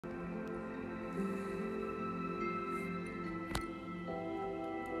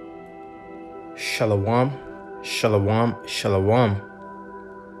Shalom, shalom, shalom.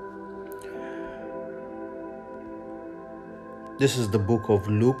 This is the book of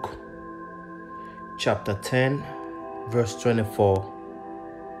Luke, chapter 10, verse 24.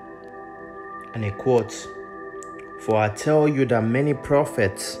 And it quotes, "For I tell you that many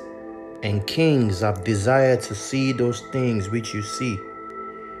prophets and kings have desired to see those things which you see,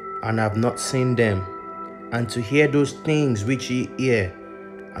 and have not seen them, and to hear those things which ye hear,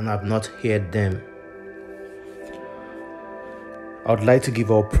 and have not heard them." I would like to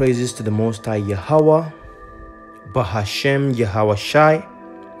give all praises to the Most High Yahweh, Bahashem Yahweh Shai,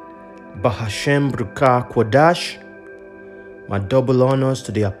 Bahashem Bruka Kwadash. My double honors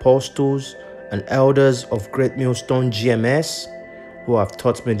to the apostles and elders of Great Millstone GMS who have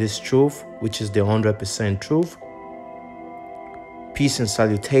taught me this truth, which is the 100% truth. Peace and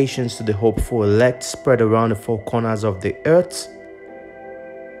salutations to the hopeful elect spread around the four corners of the earth.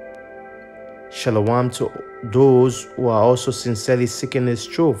 Shalom to those who are also sincerely seeking this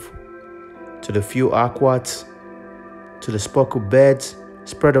truth, to the few aquats, to the speckled beds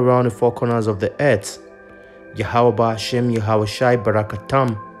spread around the four corners of the earth. Yahweh Ba'ashem Yahweh Shai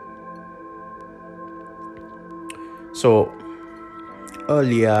Barakatam. So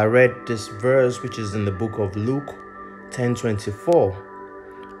earlier I read this verse which is in the book of Luke 10:24,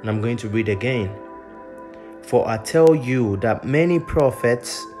 and I'm going to read again. "For I tell you that many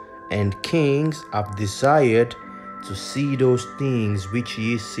prophets and kings have desired to see those things which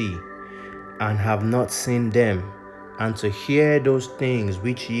ye see, and have not seen them, and to hear those things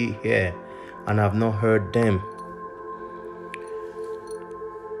which ye hear, and have not heard them."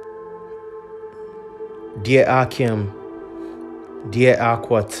 Dear Akim, dear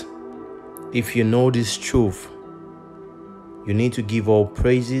Akwat, if you know this truth, you need to give all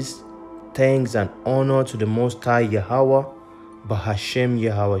praises, thanks, and honor to the Most High Yahweh, Bahashem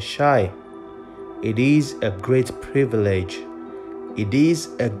Yahweh Shai. It is a great privilege. It is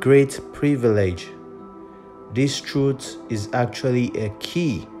a great privilege. This truth is actually a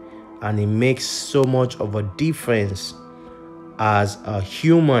key, and it makes so much of a difference as a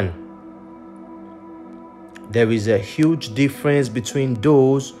human. There is a huge difference between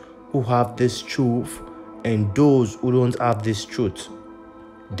those who have this truth and those who don't have this truth.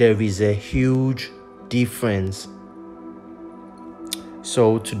 There is a huge difference.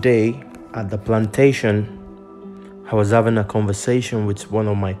 So today at the plantation, I was having a conversation with one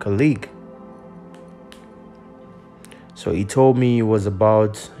of my colleagues. So he told me it was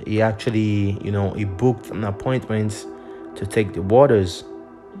about, he actually, he booked an appointment to take the waters.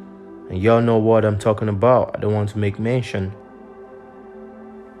 And y'all know what I'm talking about. I don't want to make mention.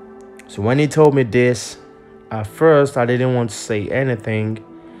 So when he told me this, at first I didn't want to say anything,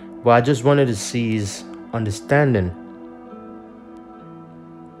 but I just wanted to see his understanding.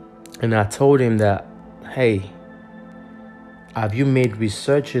 And I told him that, hey, have you made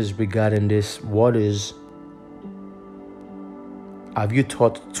researches regarding these waters? Have you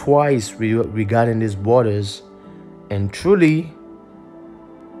taught twice regarding these waters? And truly,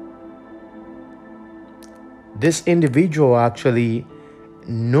 this individual actually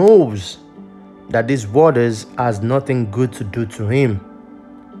knows that these waters has nothing good to do to him.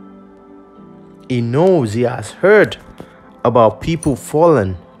 He knows, he has heard about people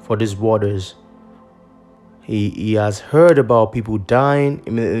falling for these waters. He has heard about people dying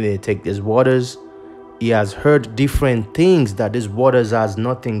immediately they take these waters. He has heard different things that these waters has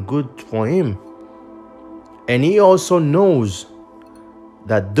nothing good for him. And he also knows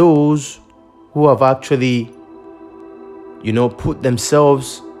that those who have actually, put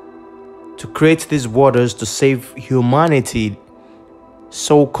themselves to create these waters to save humanity,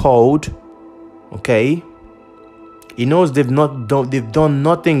 so-called, okay? He knows they've done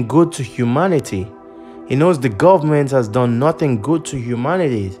nothing good to humanity. He knows the government has done nothing good to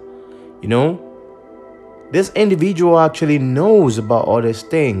humanity. This individual actually knows about all these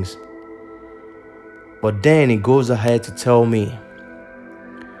things. But then he goes ahead to tell me,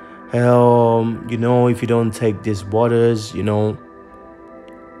 if you don't take these waters,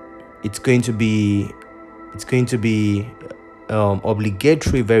 it's going to be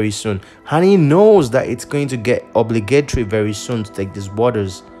obligatory very soon. And he knows that it's going to get obligatory very soon to take these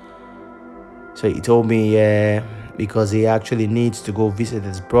waters. So he told me, yeah, because he actually needs to go visit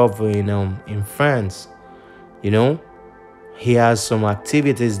his brother in France. He has some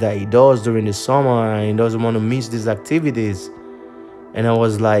activities that he does during the summer, and he doesn't want to miss these activities. And I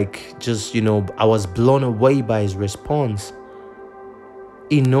was like, I was blown away by his response.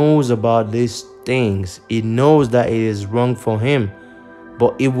 He knows about these things. He knows that it is wrong for him,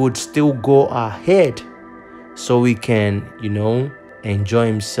 but he would still go ahead so he can, enjoy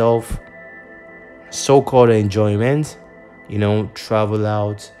himself so-called enjoyment, travel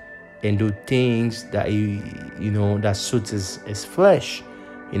out and do things that that suits his flesh,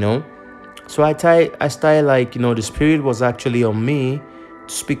 you know. So I started, like, the spirit was actually on me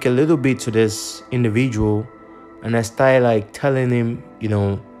to speak a little bit to this individual, and I started like telling him,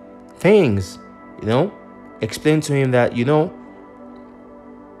 things, explain to him that,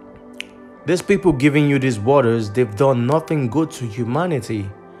 these people giving you these waters, they've done nothing good to humanity.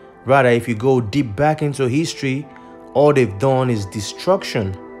 Rather, if you go deep back into history, all they've done is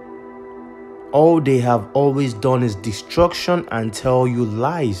destruction. All they have always done is destruction and tell you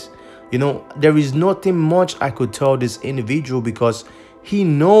lies. There is nothing much I could tell this individual because he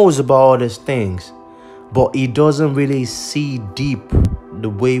knows about all these things, but he doesn't really see deep the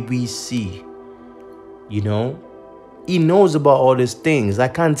way we see. He knows about all these things. I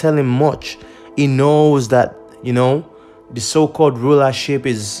can't tell him much. He knows that, the so-called rulership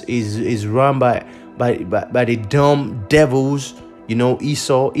is run by the dumb devils,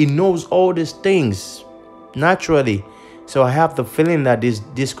 Esau. He knows all these things naturally. So I have the feeling that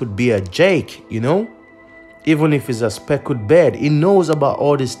this could be a Jake, even if it's a speckled bird. He knows about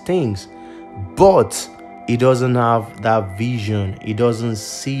all these things, but he doesn't have that vision. He doesn't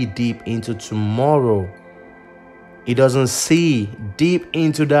see deep into tomorrow. He doesn't see deep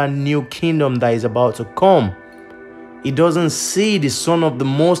into that new kingdom that is about to come. He doesn't see the Son of the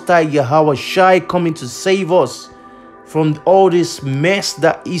Most High, Yahweh Shai, coming to save us from all this mess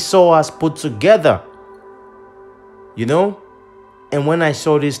that Esau has put together. And when I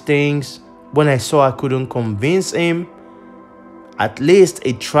saw these things, when I saw I couldn't convince him, at least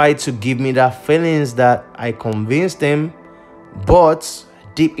it tried to give me that feelings that I convinced him, but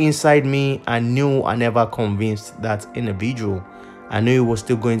deep inside me, I knew I never convinced that individual. I knew he was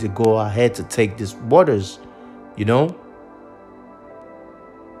still going to go ahead to take these waters,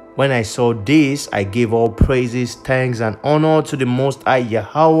 When I saw this, I gave all praises, thanks, and honor to the Most High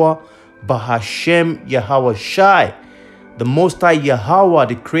Yahweh, Bahashem Yahweh Shai, the Most High Yahweh,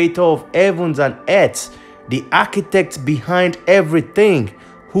 the creator of heavens and earth, the architect behind everything,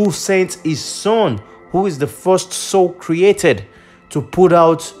 who sent his Son, who is the first soul created, to put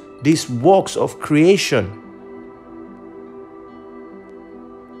out these works of creation,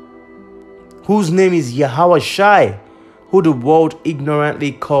 whose name is Yahweh Shai, who the world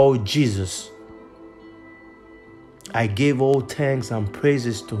ignorantly called Jesus. I gave all thanks and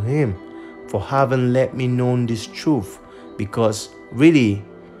praises to him for having let me know this truth, because really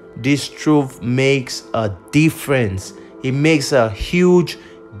this truth makes a difference. It makes a huge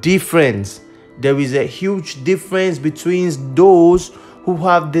difference. There is a huge difference between those who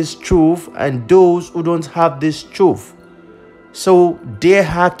have this truth and those who don't have this truth. So dear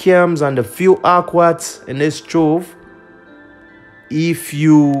Hakims and the few Akwats in this truth, if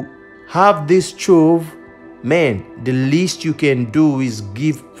you have this truth, man, the least you can do is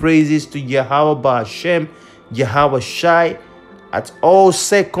give praises to Yahweh Ba'ashem, Yahweh Shai. At all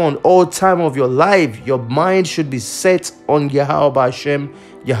second, all time of your life, your mind should be set on Yahweh Ba'ashem,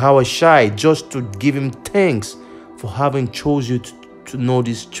 Yahweh Shai, just to give him thanks for having chose you to know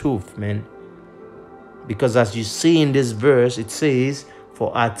this truth, man. Because as you see in this verse, it says,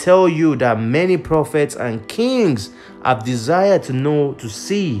 "For I tell you that many prophets and kings have desired to know, to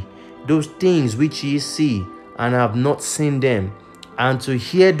see those things which ye see, and have not seen them, and to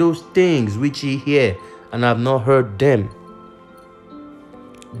hear those things which ye hear, and have not heard them."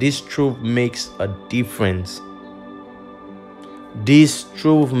 This truth makes a difference. This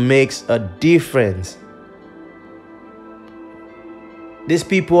truth makes a difference. These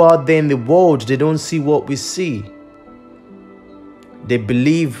people out there in the world, they don't see what we see. They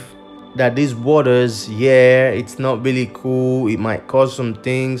believe that these waters, it's not really cool. It might cause some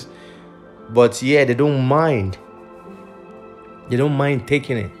things, but they don't mind. They don't mind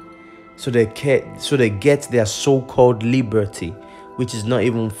taking it. So they get their so-called liberty, which is not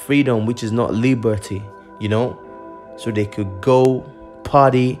even freedom, which is not liberty, So they could go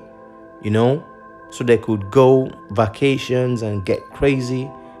party, So they could go vacations and get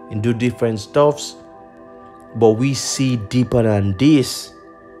crazy and do different stuffs. But we see deeper than this.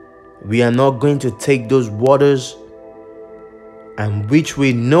 We are not going to take those waters, and which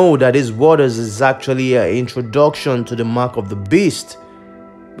we know that these waters is actually an introduction to the mark of the beast,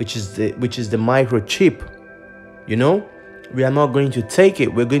 which is the microchip. We are not going to take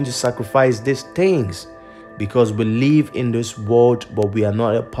it. We're going to sacrifice these things because we live in this world, but we are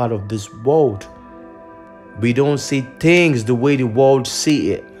not a part of this world. We don't see things the way the world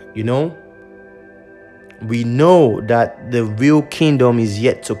see it, We know that the real kingdom is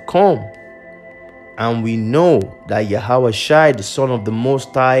yet to come. And we know that Yahweh Shai, the Son of the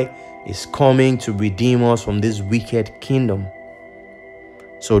Most High, is coming to redeem us from this wicked kingdom.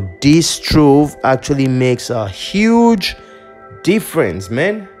 So this truth actually makes a huge difference,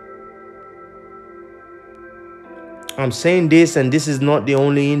 man. I'm saying this, and this is not the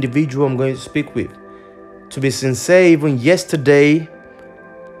only individual I'm going to speak with. To be sincere, even yesterday,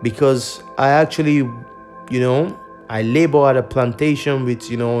 because I actually, I labor at a plantation with,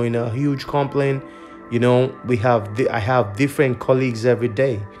 in a huge complaint. I have different colleagues every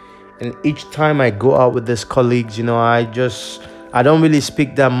day. And each time I go out with these colleagues, I don't really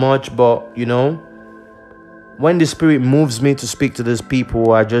speak that much, but, when the Spirit moves me to speak to these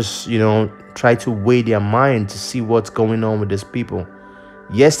people, I just, try to weigh their mind to see what's going on with these people.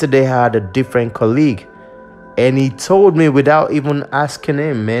 Yesterday, I had a different colleague, and he told me without even asking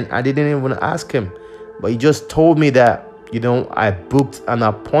him, man. I didn't even ask him, but he just told me that, I booked an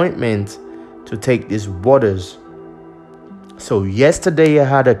appointment to take these waters. So yesterday, I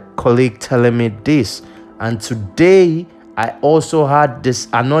had a colleague telling me this, and today, I also had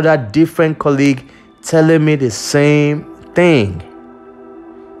another different colleague telling me the same thing.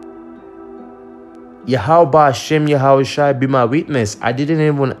 Yahweh Hashem Yahushai be my witness. I didn't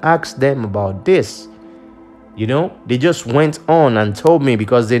even ask them about this. They just went on and told me,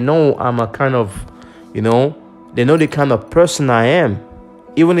 because they know I'm a kind of, they know the kind of person I am.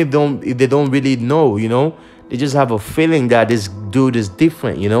 Even if they don't really know, they just have a feeling that this dude is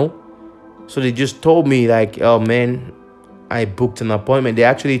different, So they just told me like, oh man, I booked an appointment. They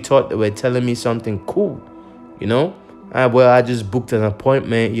actually thought they were telling me something cool, I just booked an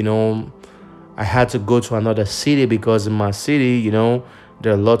appointment, I had to go to another city because in my city,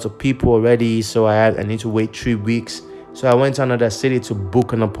 there are lots of people already. So I need to wait 3 weeks. So I went to another city to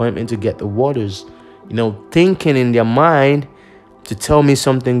book an appointment to get the waters, thinking in their mind to tell me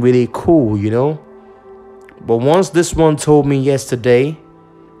something really cool, But once this one told me yesterday,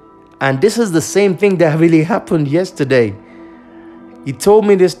 and this is the same thing that really happened yesterday. He told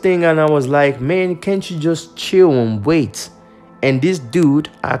me this thing and I was like, man, can't you just chill and wait? And this dude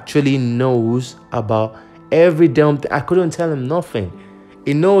actually knows about every damn thing. I couldn't tell him nothing.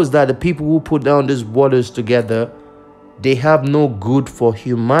 He knows that the people who put down these waters together, they have no good for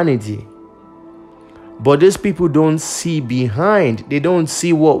humanity. But these people don't see behind. They don't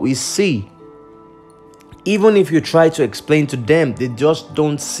see what we see. Even if you try to explain to them, they just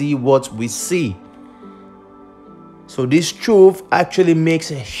don't see what we see. So this truth actually makes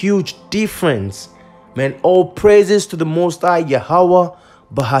a huge difference. Man, all praises to the Most High Yahweh,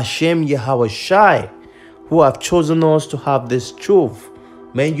 Bahashem Yahushai, who have chosen us to have this truth.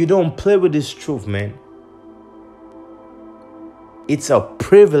 Man, you don't play with this truth, man. It's a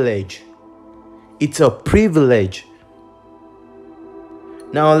privilege. It's a privilege.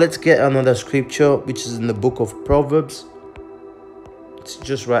 Now let's get another scripture, which is in the book of Proverbs. It's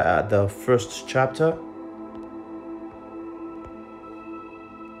just right at the first chapter.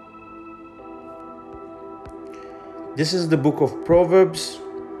 This is the book of Proverbs,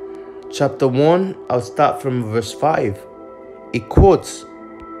 chapter 1. I'll start from verse 5. It quotes,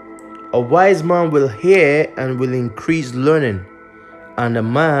 "A wise man will hear and will increase learning, and a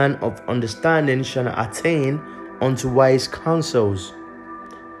man of understanding shall attain unto wise counsels."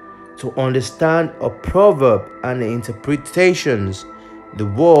 To understand a proverb and the interpretations, the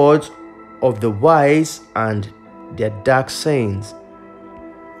words of the wise and their dark sayings.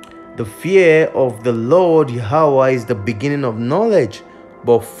 The fear of the Lord Yahweh is the beginning of knowledge,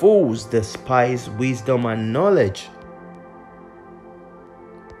 but fools despise wisdom and knowledge.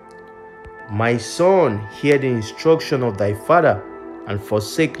 My son, hear the instruction of thy father, and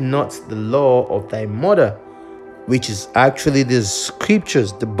forsake not the law of thy mother, which is actually the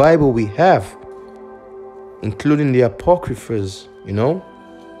scriptures, the Bible we have, including the Apocryphas,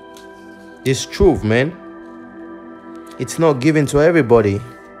 This truth, man, it's not given to everybody.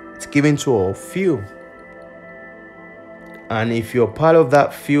 It's given to a few. And if you're part of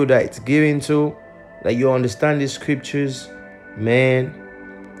that few that it's given to, that you understand these scriptures, man,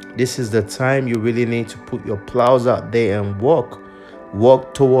 this is the time you really need to put your plows out there and walk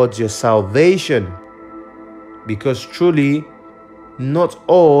towards your salvation. Because truly, not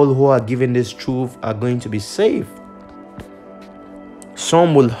all who are given this truth are going to be saved.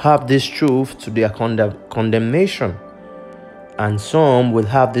 Some will have this truth to their condemnation, and some will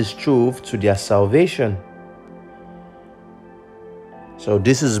have this truth to their salvation. So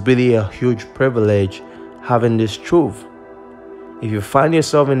this is really a huge privilege, having this truth. If you find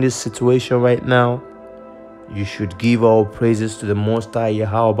yourself in this situation right now, you should give all praises to the Most High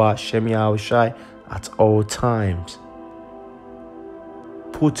Yahweh Shem Yahushai at all times.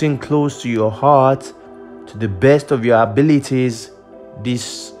 Putting close to your heart, to the best of your abilities,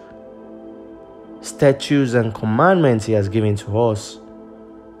 this statutes and commandments he has given to us,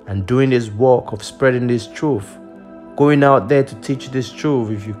 and doing this work of spreading this truth, going out there to teach this truth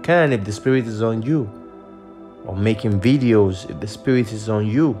if you can, if the Spirit is on you, or making videos if the Spirit is on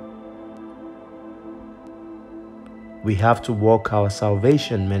you. We have to work our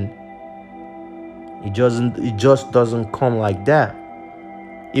salvation, man. It just doesn't come like that.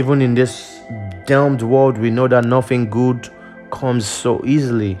 Even in this damned world, we know that nothing good comes so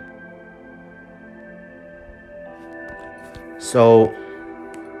easily. So,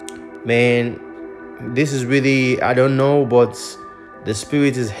 man, this is really, I don't know, but the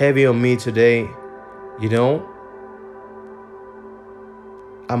Spirit is heavy on me today. You know,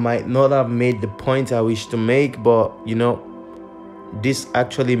 I might not have made the point I wish to make, but, you know, this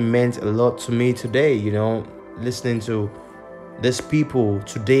actually meant a lot to me today, you know, listening to these people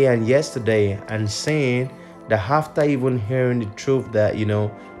today and yesterday, and saying that after even hearing the truth that, you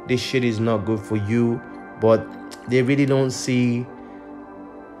know, this shit is not good for you, but they really don't see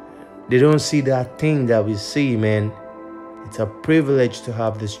that thing that we see, man. It's a privilege to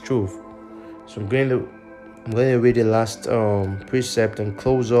have this truth. So I'm going to read the last precept and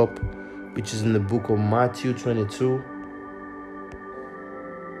close up, which is in the book of Matthew 22.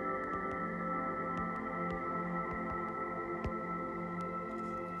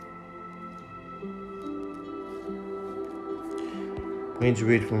 I'm going to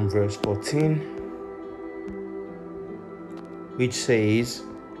read from verse 14, which says,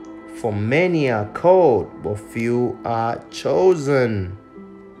 "For many are called, but few are chosen."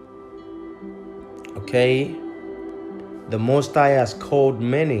 Okay? The Most High has called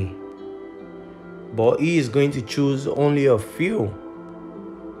many, but He is going to choose only a few.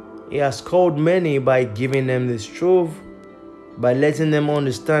 He has called many by giving them this truth, by letting them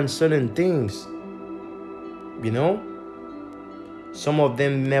understand certain things. You know? Some of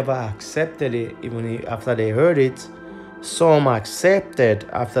them never accepted it even after they heard it. Some accepted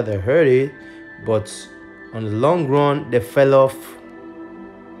after they heard it, but on the long run, they fell off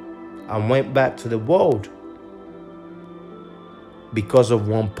and went back to the world because of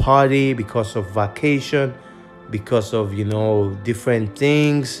one party, because of vacation, because of, you know, different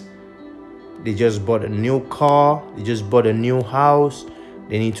things. They just bought a new car, they just bought a new house.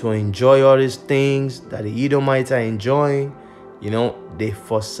 They need to enjoy all these things that the Edomites are enjoying. You know, they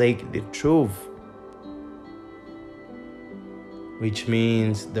forsake the truth, which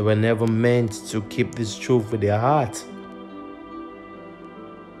means they were never meant to keep this truth with their heart.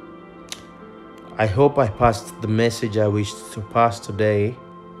 I hope I passed the message I wished to pass today,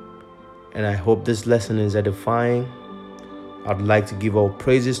 and I hope this lesson is edifying. I'd like to give all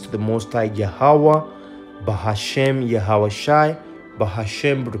praises to the Most High Yahweh, Bahashem Yahweh Shai,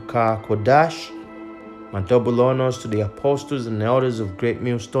 Bahashem Brukah Kodash. My double honors to the apostles and elders of Great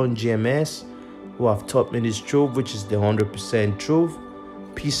Millstone GMS who have taught me this truth, which is the 100% truth.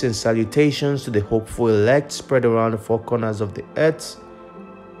 Peace and salutations to the hopeful elect spread around the four corners of the earth.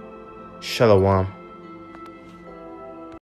 Shalom.